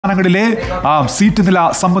Seat നില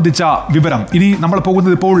സംബന്ധിച്ച വിവരം ഇനി നമ്മൾ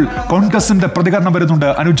പോകുന്നത് ഇപ്പോൾ കോൺഗ്രസിന്റെ പ്രതികരണം വരുന്നുണ്ട്.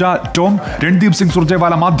 അനുജ ടോം, രൺദീപ് സിംഗ്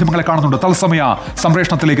സുർജേവാല മാധ്യമങ്ങളെ കാണുന്നുണ്ട്. തത്സമയ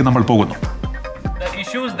സംപ്രേഷണത്തിലേക്ക് നമ്മൾ പോകുന്നു. The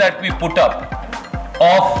issues that we put up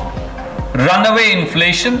of runaway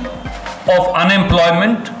inflation, of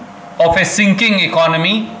unemployment, of a sinking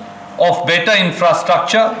economy, of better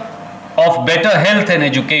infrastructure, of better health and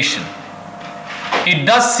education. It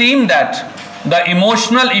does seem that the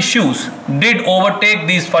emotional issues did overtake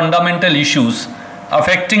these fundamental issues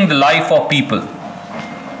affecting the life of people.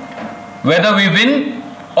 Whether we win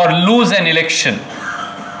or lose an election,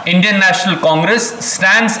 Indian National Congress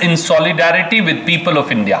stands in solidarity with people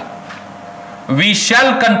of India. We shall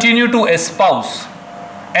continue to espouse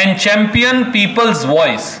and champion people's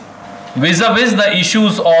voice vis-a-vis the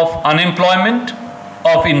issues of unemployment,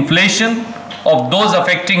 of inflation, of those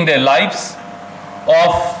affecting their lives,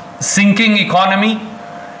 of sinking economy,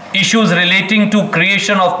 issues relating to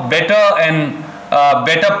creation of better and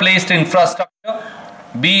better placed infrastructure,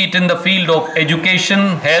 be it in the field of education,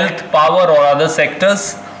 health, power or other sectors,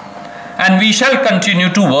 and we shall continue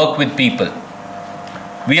to work with people.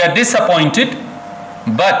 We are disappointed,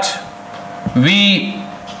 but we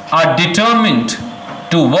are determined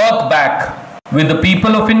to work back with the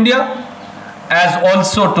people of India, as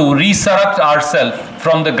also to resurrect ourselves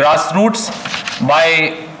from the grassroots by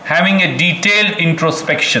having a detailed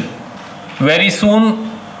introspection. Very soon,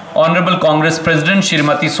 Honorable Congress President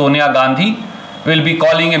Shrimati Sonia Gandhi will be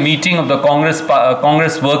calling a meeting of the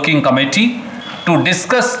Congress Working Committee to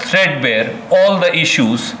discuss threadbare all the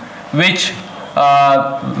issues which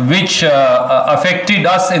affected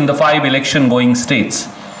us in the 5 election-going states.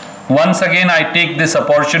 Once again, I take this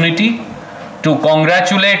opportunity to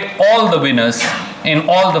congratulate all the winners in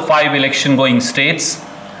all the 5 election-going states.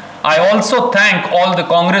 I also thank all the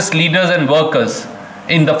Congress leaders and workers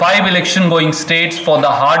in the 5 election-going states for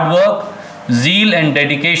the hard work, zeal and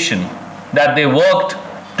dedication that they worked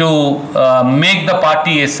to make the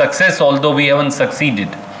party a success, although we haven't succeeded.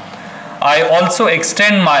 I also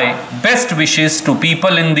extend my best wishes to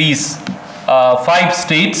people in these 5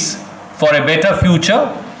 states for a better future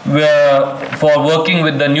for working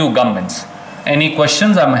with the new governments. Any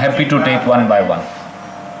questions? I'm happy to take one by one.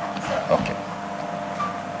 Okay.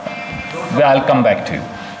 I'll come back to you.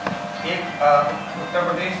 एक उत्तर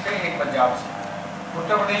प्रदेश से, एक पंजाब से.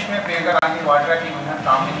 उत्तर प्रदेश में प्रियंका गांधी वाड्रा की मेहनत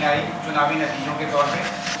काम नहीं आई चुनावी नतीजों के तौर पे,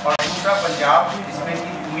 और दूसरा पंजाब जिसमें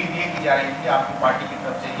की उम्मीद ये की जा रही थी आपकी पार्टी की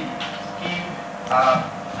तरफ से ही कि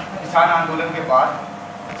किसान आंदोलन के बाद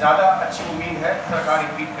ज़्यादा अच्छी उम्मीद है सरकार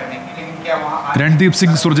रिपीट करने की, लेकिन क्या वहाँ രൺദീപ്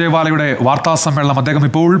സിംഗ് സുർജേവാലയുടെ വാർത്താ സമ്മേളനം അദ്ദേഹം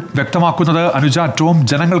ഇപ്പോൾ വ്യക്തമാക്കുന്നത് അനുജ ടോം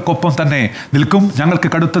ജനങ്ങൾക്കൊപ്പം തന്നെ നിൽക്കും. ഞങ്ങൾക്ക്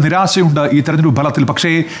കടുത്ത നിരാശയുണ്ട് ഈ തെരഞ്ഞെടുപ്പ് ഫലത്തിൽ,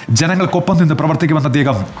 പക്ഷേ ജനങ്ങൾക്കൊപ്പം നിന്ന് പ്രവർത്തിക്കുമെന്ന്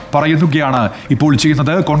അദ്ദേഹം പറയുകയാണ് ഇപ്പോൾ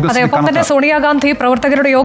ചെയ്യുന്നത്. കോൺഗ്രസ് സോണിയാഗാന്ധി പ്രവർത്തകരുടെ